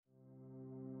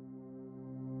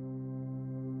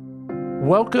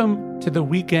Welcome to the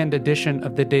weekend edition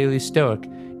of the Daily Stoic.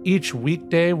 Each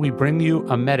weekday, we bring you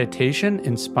a meditation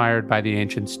inspired by the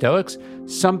ancient Stoics,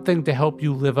 something to help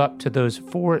you live up to those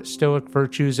 4 Stoic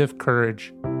virtues of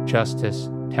courage,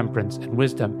 justice, temperance, and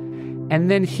wisdom.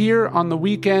 And then here on the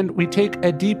weekend, we take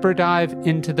a deeper dive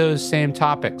into those same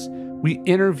topics. We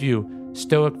interview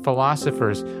Stoic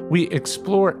philosophers. We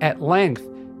explore at length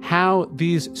how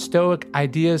these Stoic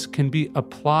ideas can be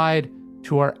applied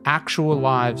to our actual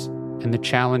lives and the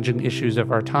challenging issues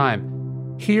of our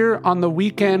time. Here on the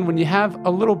weekend, when you have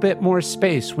a little bit more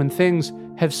space, when things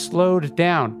have slowed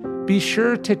down, be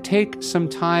sure to take some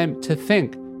time to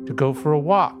think, to go for a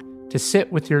walk, to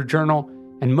sit with your journal,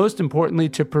 and most importantly,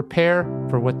 to prepare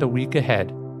for what the week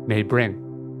ahead may bring.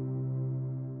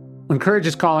 When Courage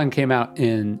is Calling came out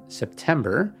in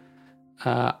September,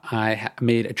 I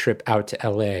made a trip out to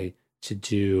LA to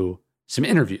do some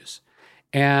interviews.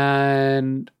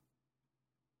 And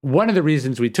one of the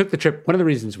reasons we took the trip, one of the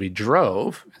reasons we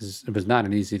drove, it was not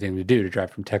an easy thing to do to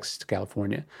drive from Texas to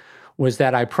California, was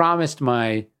that I promised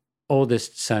my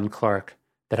oldest son, Clark,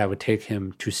 that I would take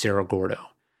him to Cerro Gordo,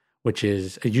 which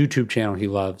is a YouTube channel he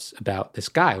loves about this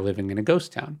guy living in a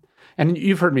ghost town. And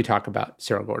you've heard me talk about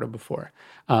Cerro Gordo before.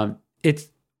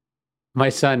 My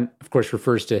son, of course,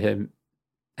 refers to him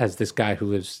as this guy who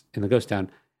lives in the ghost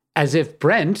town, as if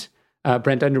Brent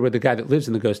Underwood, the guy that lives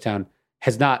in the ghost town,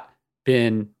 has not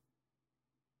been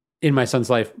in my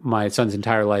son's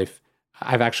entire life.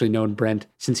 I've actually known Brent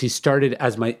since he started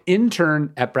as my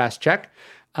intern at Brass Check.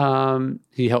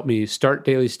 He helped me start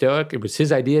Daily Stoic. It was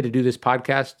his idea to do this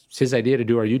podcast. It's his idea to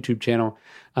do our YouTube channel.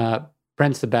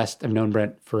 Brent's the best. I've known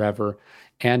Brent forever.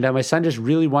 And my son just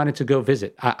really wanted to go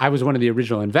visit. I was one of the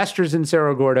original investors in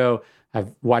Cerro Gordo.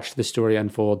 I've watched the story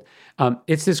unfold.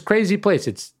 It's this crazy place.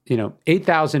 It's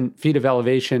 8,000 feet of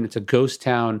elevation. It's a ghost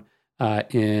town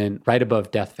right above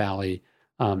Death Valley.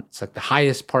 It's like the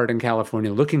highest part in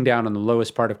California, looking down on the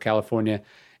lowest part of California.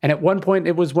 And at one point,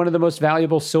 it was one of the most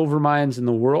valuable silver mines in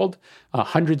the world.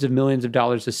 Hundreds of millions of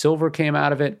dollars of silver came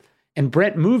out of it. And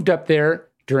Brent moved up there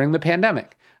during the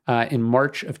pandemic. In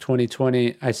March of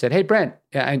 2020, I said, "Hey, Brent,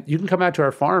 you can come out to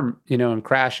our farm, and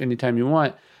crash anytime you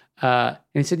want." And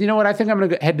he said, "You know what? I think I'm going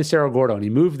to head to Cerro Gordo." And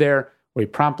he moved there, where he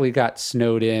promptly got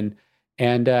snowed in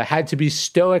and had to be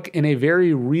stoic in a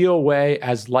very real way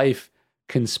as life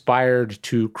conspired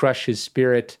to crush his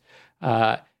spirit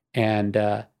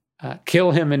and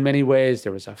kill him in many ways.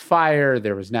 There was a fire,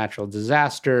 there was natural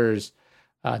disasters,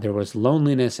 there was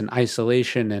loneliness and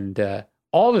isolation, and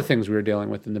all the things we were dealing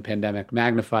with in the pandemic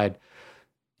magnified.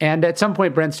 And at some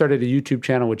point, Brent started a YouTube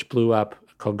channel which blew up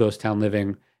called Ghost Town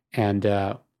Living, and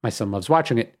my son loves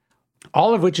watching it.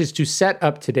 All of which is to set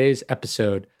up today's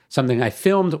episode, something I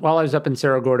filmed while I was up in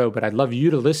Cerro Gordo, but I'd love you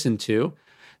to listen to.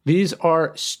 These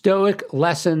are Stoic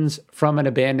lessons from an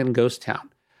abandoned ghost town.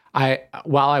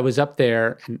 While I was up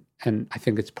there, and I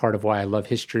think it's part of why I love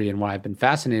history and why I've been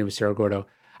fascinated with Cerro Gordo,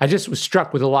 I just was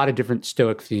struck with a lot of different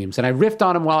Stoic themes. And I riffed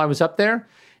on them while I was up there.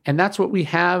 And that's what we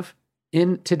have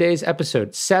in today's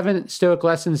episode. 7 Stoic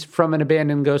lessons from an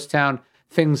abandoned ghost town.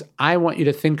 Things I want you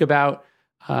to think about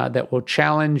that will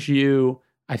challenge you,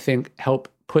 I think, help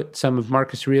put some of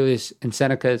Marcus Aurelius and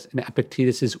Seneca's and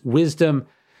Epictetus's wisdom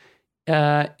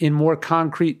in more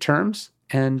concrete terms.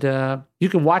 And you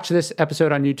can watch this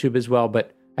episode on YouTube as well,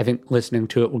 but I think listening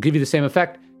to it will give you the same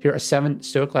effect. Here are 7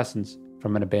 Stoic lessons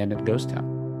from an abandoned ghost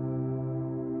town.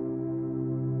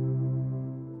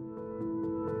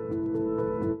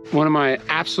 One of my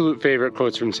absolute favorite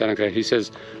quotes from Seneca, he says,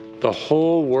 "The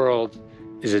whole world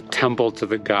is a temple to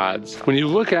the gods." When you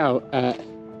look out at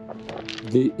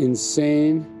the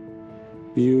insane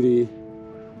beauty,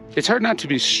 it's hard not to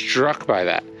be struck by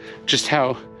that, just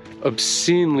how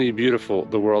obscenely beautiful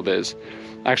the world is.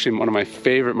 Actually, one of my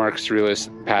favorite Marcus Aurelius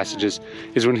passages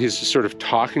is when he's sort of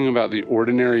talking about the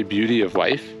ordinary beauty of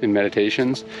life in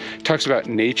Meditations. He talks about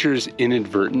nature's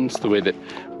inadvertence, the way that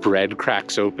bread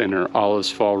cracks open or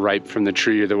olives fall ripe from the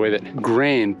tree, or the way that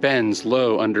grain bends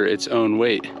low under its own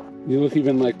weight. You look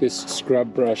even like this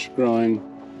scrub brush growing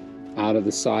out of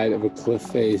the side of a cliff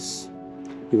face.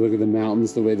 You look at the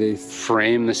mountains, the way they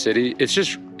frame the city. It's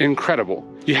just incredible.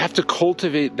 You have to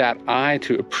cultivate that eye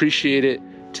to appreciate it,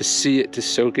 to see it, to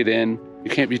soak it in. You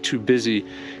can't be too busy.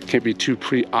 You can't be too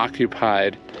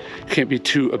preoccupied. You can't be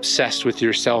too obsessed with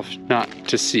yourself not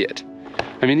to see it.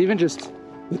 I mean, even just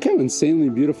look how insanely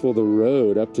beautiful the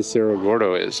road up to Cerro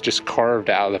Gordo is, just carved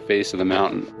out of the face of the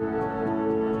mountain.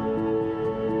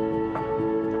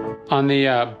 On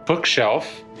the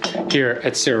bookshelf here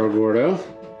at Cerro Gordo,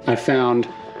 I found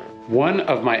one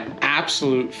of my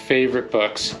absolute favorite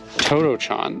books,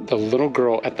 Toto-chan, The Little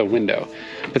Girl at the Window.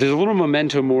 But there's a little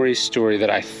memento mori story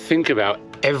that I think about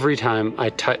every time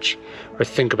I touch or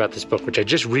think about this book, which I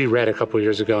just reread a couple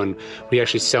years ago, and we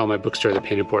actually sell my bookstore, The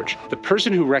Painted Porch. The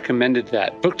person who recommended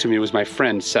that book to me was my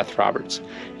friend, Seth Roberts.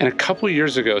 And a couple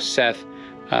years ago, Seth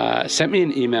sent me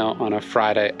an email on a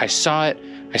Friday. I saw it,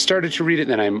 I started to read it,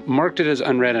 then I marked it as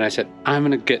unread, and I said, I'm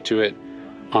going to get to it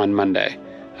on Monday.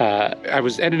 I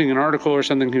was editing an article or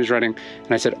something he was writing,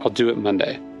 and I said, I'll do it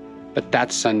Monday. But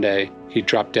that Sunday, he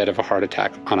dropped dead of a heart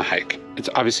attack on a hike. It's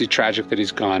obviously tragic that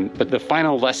he's gone, but the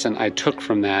final lesson I took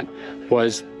from that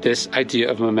was this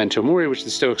idea of memento mori, which the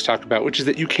Stoics talk about, which is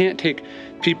that you can't take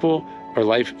people or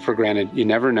life for granted. You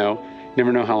never know. You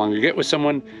never know how long you get with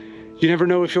someone. You never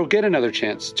know if you'll get another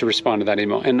chance to respond to that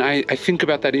email. And I think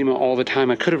about that email all the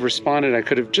time. I could have responded. I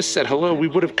could have just said hello. We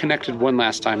would have connected one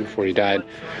last time before he died.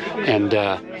 And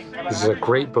this is a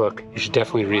great book. You should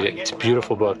definitely read it. It's a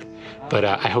beautiful book. But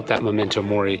I hope that memento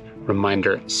mori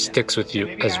reminder sticks with you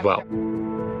as well.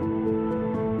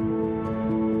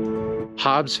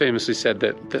 Hobbes famously said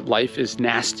that life is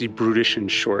nasty, brutish,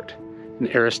 and short.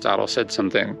 And Aristotle said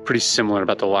something pretty similar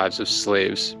about the lives of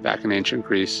slaves back in ancient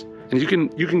Greece. And you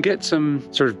can get some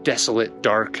sort of desolate,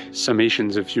 dark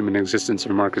summations of human existence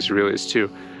in Marcus Aurelius too.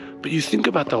 But you think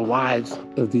about the lives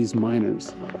of these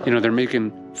miners. You know, they're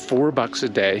making $4 a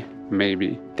day,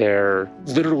 maybe. They're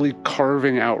literally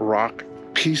carving out rock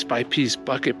piece by piece,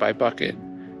 bucket by bucket,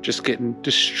 just getting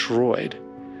destroyed.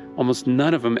 Almost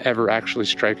none of them ever actually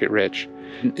strike it rich.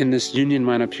 In this Union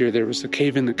mine up here, there was a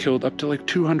cave-in that killed up to like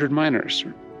 200 miners,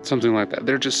 or something like that.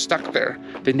 They're just stuck there.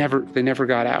 They never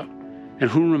got out. And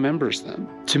who remembers them?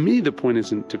 To me, the point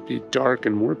isn't to be dark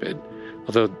and morbid,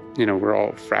 although, you know, we're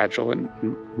all fragile and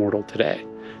mortal today.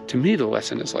 To me, the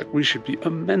lesson is like, we should be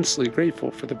immensely grateful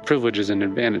for the privileges and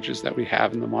advantages that we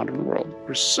have in the modern world.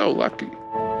 We're so lucky.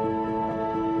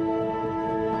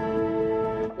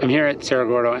 I'm here at Cerro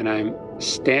Gordo, and I'm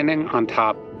standing on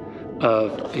top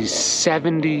of a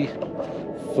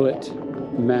 70-foot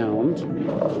mound.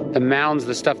 The mounds,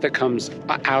 the stuff that comes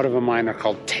out of a mine, are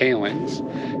called tailings.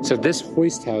 So this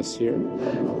hoist house here,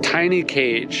 tiny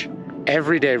cage,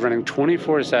 every day running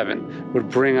 24/7, would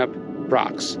bring up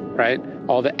rocks, right?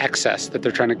 All the excess that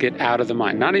they're trying to get out of the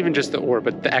mine. Not even just the ore,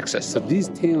 but the excess. So these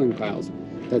tailing piles,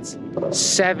 that's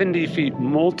 70 feet,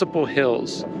 multiple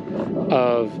hills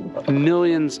of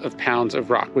millions of pounds of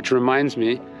rock, which reminds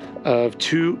me of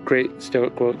two great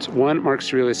Stoic quotes. One,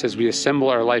 Marcus Aurelius says, we assemble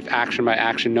our life action by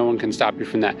action. No one can stop you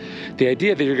from that. The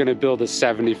idea that you're going to build a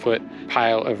 70-foot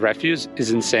pile of refuse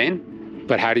is insane.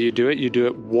 But how do you do it? You do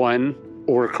it one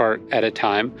ore cart at a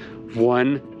time,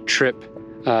 one trip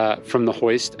from the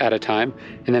hoist at a time.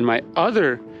 And then my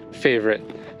other favorite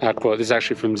quote, this is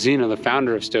actually from Zeno, the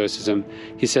founder of Stoicism.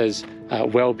 He says,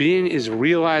 well-being is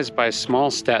realized by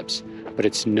small steps, but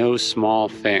it's no small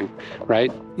thing,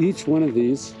 right? Each one of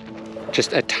these,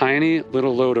 just a tiny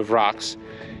little load of rocks.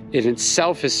 It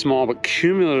itself is small, but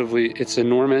cumulatively it's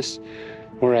enormous.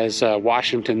 Whereas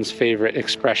Washington's favorite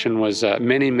expression was,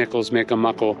 many mickles make a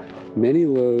muckle. Many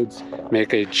loads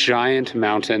make a giant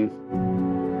mountain.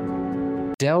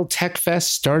 Dell Tech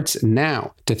Fest starts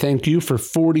now. To thank you for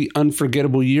 40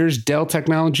 unforgettable years, Dell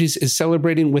Technologies is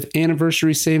celebrating with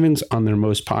anniversary savings on their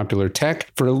most popular tech.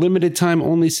 For a limited time,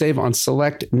 only save on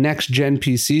select next-gen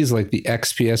PCs like the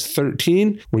XPS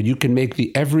 13, where you can make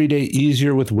the everyday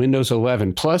easier with Windows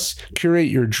 11. Plus, curate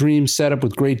your dream setup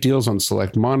with great deals on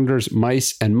select monitors,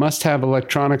 mice, and must-have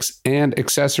electronics and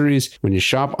accessories. When you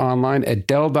shop online at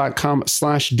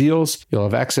Dell.com/deals, you'll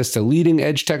have access to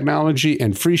leading-edge technology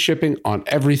and free shipping on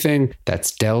everything.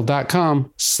 That's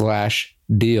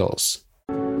Dell.com/deals.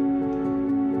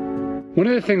 One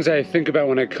of the things I think about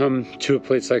when I come to a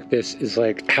place like this is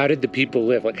like, how did the people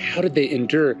live? Like, how did they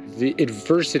endure the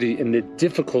adversity and the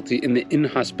difficulty in the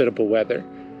inhospitable weather?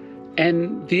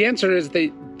 And the answer is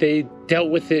they dealt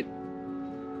with it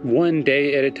one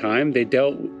day at a time. They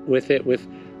dealt with it with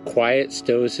quiet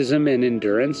stoicism and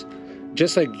endurance,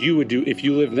 just like you would do if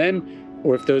you lived then,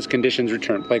 or if those conditions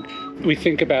returned. Like, we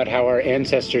think about how our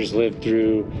ancestors lived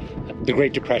through the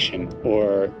Great Depression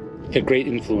or the Great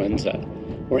Influenza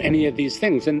or any of these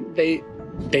things, and they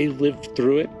lived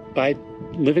through it by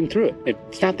living through it.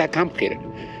 It's not that complicated.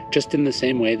 Just in the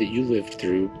same way that you lived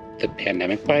through the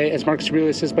pandemic by, as Marcus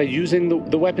Aurelius says, by using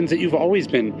the weapons that you've always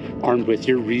been armed with,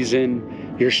 your reason,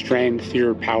 your strength,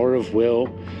 your power of will.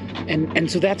 And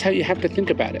so that's how you have to think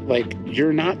about it. Like,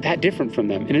 you're not that different from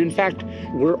them. And in fact,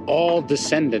 we're all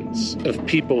descendants of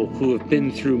people who have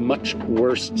been through much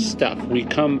worse stuff. We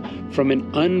come from an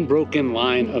unbroken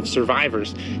line of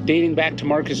survivors, dating back to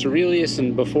Marcus Aurelius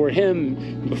and before him,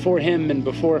 and before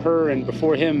her, and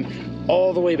before him,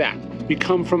 all the way back. We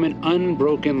come from an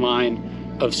unbroken line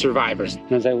of survivors.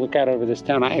 And as I look out over this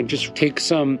town, I just take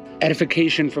some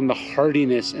edification from the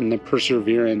hardiness and the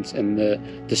perseverance and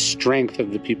the strength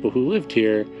of the people who lived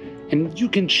here. And you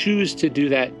can choose to do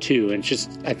that too. And it's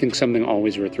just, I think, something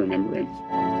always worth remembering.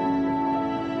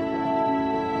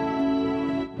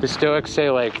 The Stoics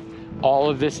say, like, all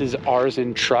of this is ours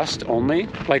in trust only.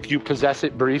 Like, you possess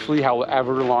it briefly,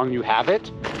 however long you have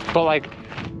it. But like,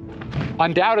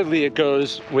 undoubtedly, it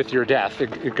goes with your death.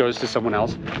 It goes to someone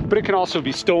else. But it can also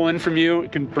be stolen from you.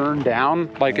 It can burn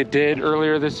down like it did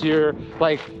earlier this year.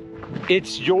 Like,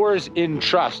 it's yours in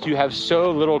trust. You have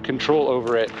so little control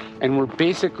over it. And we're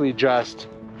basically just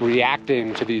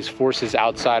reacting to these forces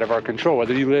outside of our control.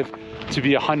 Whether you live to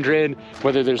be 100,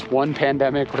 whether there's one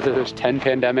pandemic, whether there's 10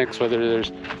 pandemics, whether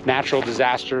there's natural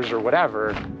disasters or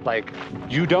whatever, like,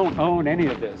 you don't own any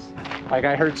of this. Like,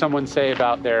 I heard someone say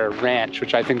about their ranch,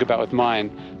 which I think about with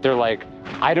mine, they're like,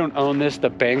 I don't own this, the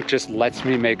bank just lets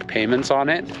me make payments on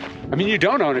it. I mean, you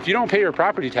don't own it. If you don't pay your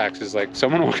property taxes, like,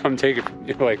 someone will come take it from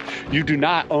you. Like, you do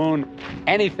not own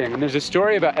anything. And there's a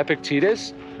story about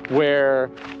Epictetus where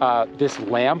this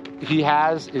lamp he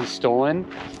has is stolen,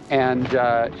 and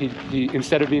he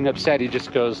instead of being upset, he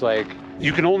just goes like,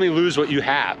 you can only lose what you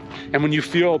have. And when you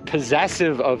feel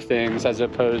possessive of things as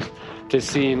opposed to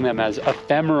seeing them as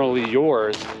ephemerally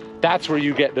yours, that's where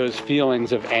you get those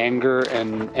feelings of anger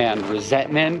and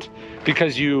resentment,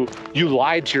 because you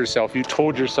lied to yourself. You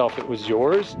told yourself it was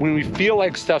yours. When we feel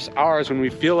like stuff's ours, when we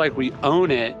feel like we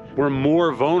own it, we're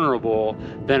more vulnerable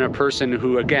than a person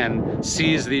who, again,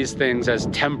 sees these things as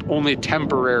only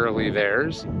temporarily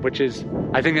theirs, which is,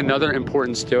 I think, another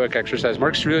important Stoic exercise.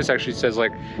 Marcus Aurelius actually says,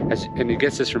 like, and he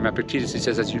gets this from Epictetus, he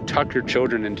says, as you tuck your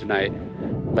children in tonight,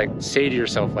 like, say to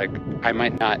yourself, like, I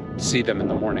might not see them in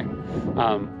the morning,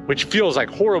 which feels like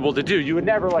horrible to do. You would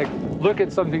never, like, look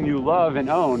at something you love and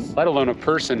own, let alone a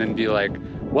person, and be like,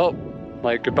 well,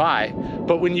 like, goodbye.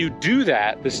 But when you do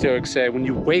that, the Stoics say, when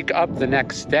you wake up the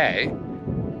next day,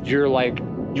 you're like,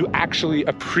 you actually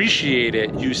appreciate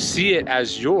it. You see it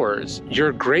as yours.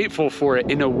 You're grateful for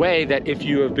it in a way that if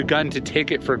you have begun to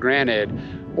take it for granted,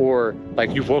 or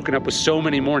like you've woken up with so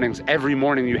many mornings, every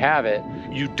morning you have it,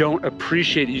 you don't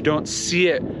appreciate it. You don't see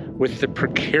it with the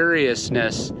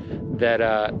precariousness that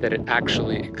it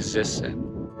actually exists in.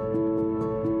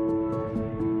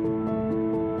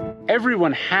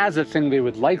 Everyone has a thing they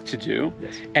would like to do,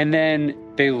 yes. And then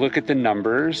they look at the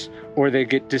numbers, or they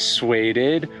get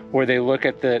dissuaded, or they look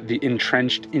at the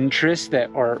entrenched interests that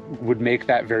would make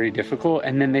that very difficult,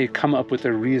 and then they come up with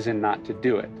a reason not to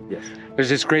do it. Yes. There's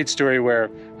this great story where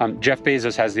Jeff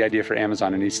Bezos has the idea for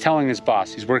Amazon, and he's telling his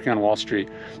boss, he's working on Wall Street,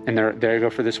 and they go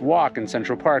for this walk in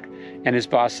Central Park, and his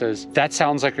boss says, that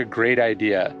sounds like a great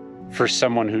idea for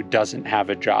someone who doesn't have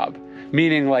a job.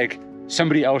 Meaning, like,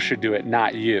 somebody else should do it,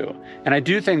 not you. And I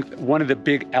do think one of the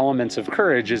big elements of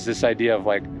courage is this idea of,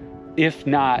 like, if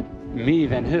not me,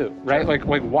 then who, right? Like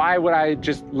why would I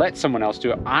just let someone else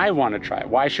do it? I want to try it.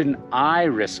 Why shouldn't I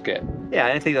risk it? Yeah,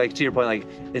 and I think, like, to your point, like,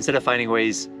 instead of finding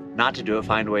ways not to do it,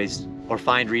 find ways or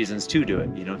find reasons to do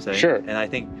it, you know what I'm saying? Sure. And I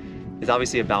think it's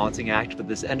obviously a balancing act,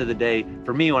 but at the end of the day,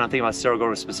 for me, when I'm thinking about Cerro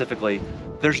Gordo specifically,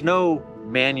 there's no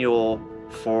manual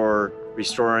for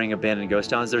restoring abandoned ghost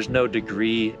towns. There's no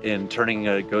degree in turning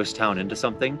a ghost town into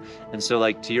something. And so,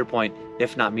 like, to your point,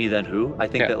 if not me, then who? I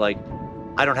think that, like,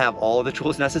 I don't have all of the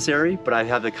tools necessary, but I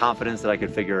have the confidence that I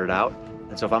could figure it out.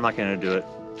 And so if I'm not going to do it,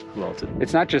 who else?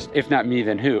 It's not just if not me,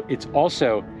 then who? It's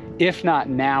also if not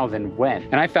now, then when?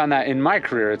 And I found that in my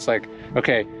career. It's like,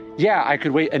 okay, yeah, I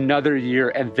could wait another year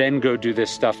and then go do this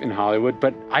stuff in Hollywood,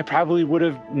 but I probably would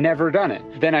have never done it.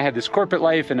 Then I had this corporate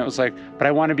life, and it was like, but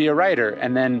I want to be a writer.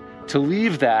 And then to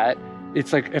leave that,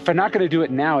 it's like, if I'm not going to do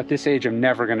it now at this age, I'm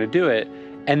never going to do it.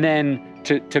 And then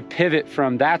to pivot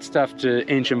from that stuff to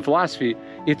ancient philosophy,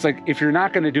 it's like, if you're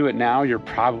not going to do it now, you're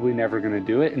probably never going to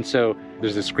do it. And so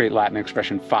there's this great Latin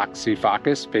expression, foxy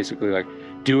focus, basically like,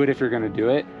 do it if you're going to do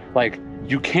it. Like,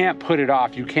 you can't put it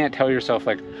off. You can't tell yourself,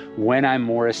 like, when I'm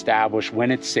more established, when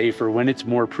it's safer, when it's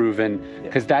more proven,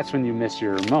 because that's when you miss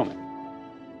your moment.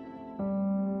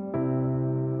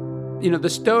 You know, the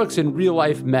Stoics in real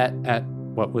life met at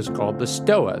what was called the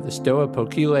Stoa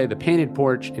Poikile, the painted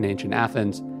porch in ancient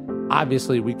Athens.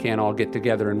 Obviously, we can't all get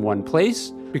together in one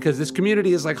place because this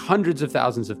community is like hundreds of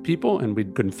thousands of people and we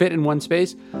couldn't fit in one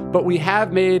space. But we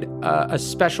have made a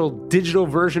special digital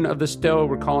version of the Stoa.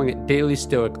 We're calling it Daily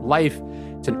Stoic Life.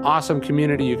 It's an awesome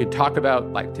community. You can talk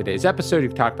about, like today's episode, you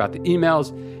can talk about the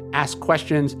emails, ask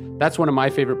questions. That's one of my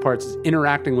favorite parts, is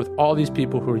interacting with all these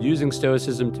people who are using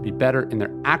Stoicism to be better in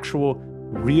their actual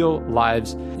real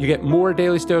lives. You get more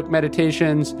Daily Stoic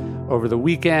meditations over the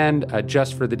weekend,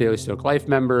 just for the Daily Stoic Life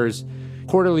members,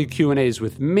 quarterly Q&As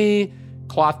with me,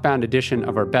 cloth-bound edition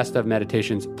of our best of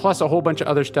meditations, plus a whole bunch of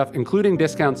other stuff, including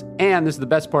discounts. And this is the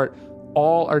best part,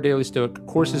 all our Daily Stoic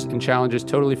courses and challenges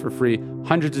totally for free,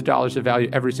 hundreds of dollars of value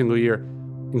every single year,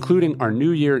 including our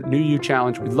New Year, New You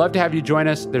challenge. We'd love to have you join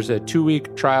us. There's a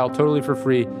 2-week trial totally for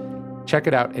free. Check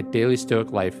it out at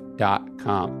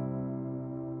dailystoiclife.com.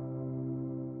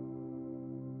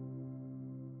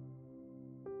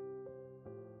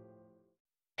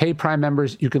 Hey, Prime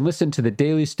members, you can listen to the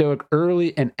Daily Stoic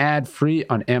early and ad-free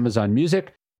on Amazon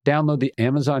Music. Download the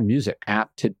Amazon Music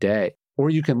app today. Or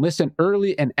you can listen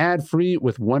early and ad-free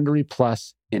with Wondery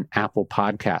Plus in Apple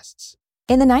Podcasts.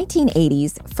 In the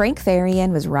 1980s, Frank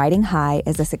Farian was riding high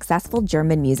as a successful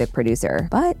German music producer,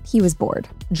 but he was bored.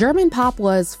 German pop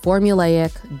was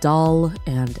formulaic, dull,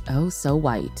 and oh so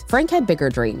white. Frank had bigger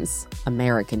dreams,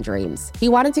 American dreams. He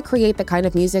wanted to create the kind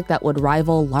of music that would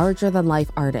rival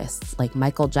larger-than-life artists like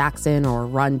Michael Jackson or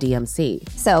Run DMC.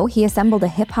 So he assembled a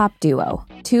hip-hop duo,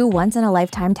 two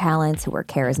once-in-a-lifetime talents who were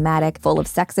charismatic, full of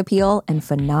sex appeal, and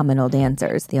phenomenal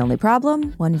dancers. The only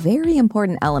problem? One very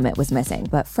important element was missing,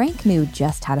 but Frank knew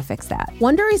just how to fix that.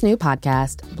 Wondery's new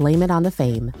podcast, Blame It on the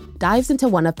Fame, dives into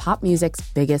one of pop music's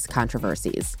biggest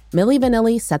controversies. Milli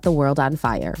Vanilli set the world on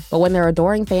fire, but when their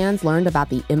adoring fans learned about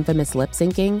the infamous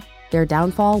lip-syncing, their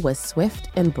downfall was swift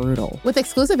and brutal. With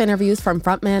exclusive interviews from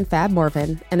frontman Fab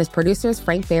Morvan and his producers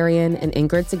Frank Farian and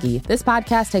Ingrid Seguí, this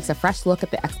podcast takes a fresh look at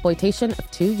the exploitation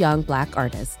of two young Black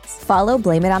artists. Follow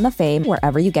Blame It on the Fame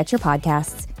wherever you get your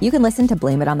podcasts. You can listen to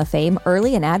Blame It on the Fame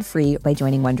early and ad-free by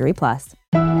joining Wondery Plus.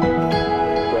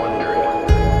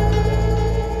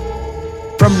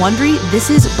 From Wondery, this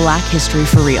is Black History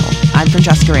for Real. I'm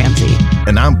Francesca Ramsey.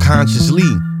 And I'm Conscious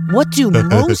Lee. What do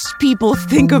most people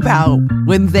think about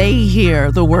when they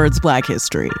hear the words Black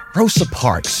History? Rosa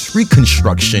Parks,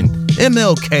 Reconstruction,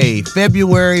 MLK,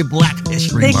 February, Black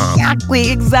History Month.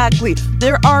 Exactly.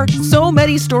 There are so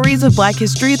many stories of Black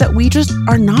history that we just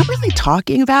are not really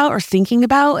talking about or thinking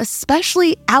about,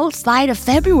 especially outside of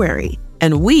February.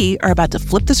 And we are about to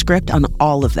flip the script on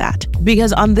all of that.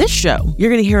 Because on this show, you're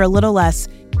going to hear a little less,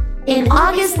 in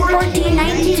August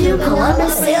 1492,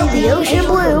 Columbus sailed the ocean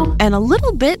blue. And a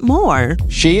little bit more.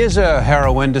 She is a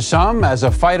heroine to some. As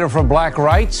a fighter for Black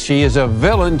rights, she is a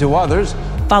villain to others.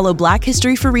 Follow Black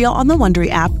History for Real on the Wondery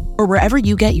app or wherever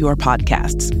you get your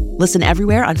podcasts. Listen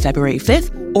everywhere on February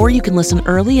 5th, or you can listen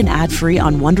early and ad-free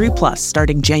on Wondery Plus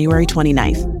starting January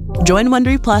 29th. Join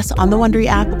Wondery Plus on the Wondery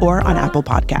app or on Apple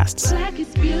Podcasts.